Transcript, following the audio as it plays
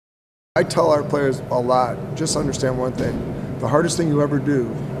I tell our players a lot, just understand one thing. The hardest thing you ever do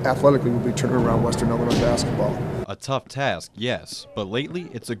athletically will be turning around Western Illinois basketball. A tough task, yes, but lately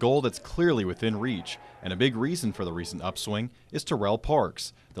it's a goal that's clearly within reach. And a big reason for the recent upswing is Terrell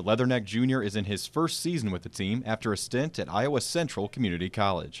Parks. The Leatherneck Jr. is in his first season with the team after a stint at Iowa Central Community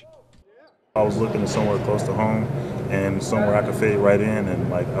College. I was looking at somewhere close to home and somewhere I could fit right in,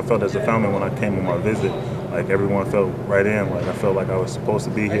 and I felt as a family when I came on my visit, everyone felt right in, I felt like I was supposed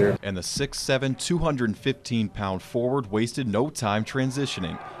to be here. And the 6'7", 215-pound forward wasted no time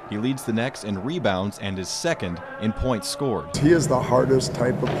transitioning. He leads the Necks in rebounds and is second in points scored. He is the hardest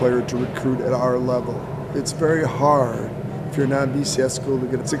type of player to recruit at our level. It's very hard if you're not in BCS school to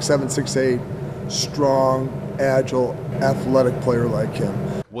get a 6'7", 6'8", strong, agile, athletic player like him.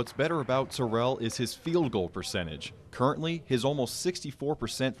 What's better about Terrell is his field goal percentage. Currently, his almost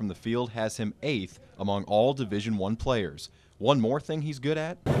 64% from the field has him 8th among all Division I players. One more thing he's good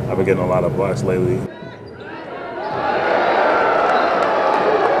at? I've been getting a lot of blocks lately.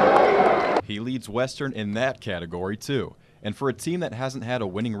 He leads Western in that category too. And for a team that hasn't had a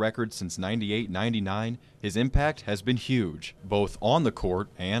winning record since 98-99, his impact has been huge, both on the court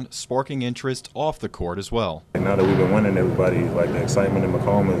and sparking interest off the court as well. Now that we've been winning, everybody, the excitement in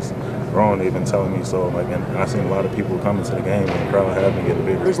Macomb is growing. They've been telling me so, and I've seen a lot of people coming to the game, and the crowd has been getting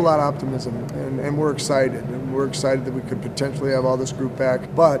bigger. There's a lot of optimism, and we're excited. And we're excited that we could potentially have all this group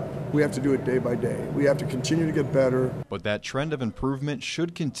back, but we have to do it day by day. We have to continue to get better. But that trend of improvement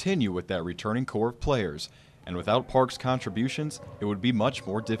should continue with that returning core of players. And without Parks' contributions, it would be much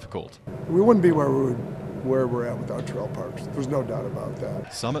more difficult. We wouldn't be where we're at without Terrell Parks. There's no doubt about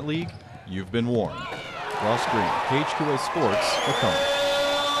that. Summit League, you've been warned. Ross Green, KHQA Sports, Macomb.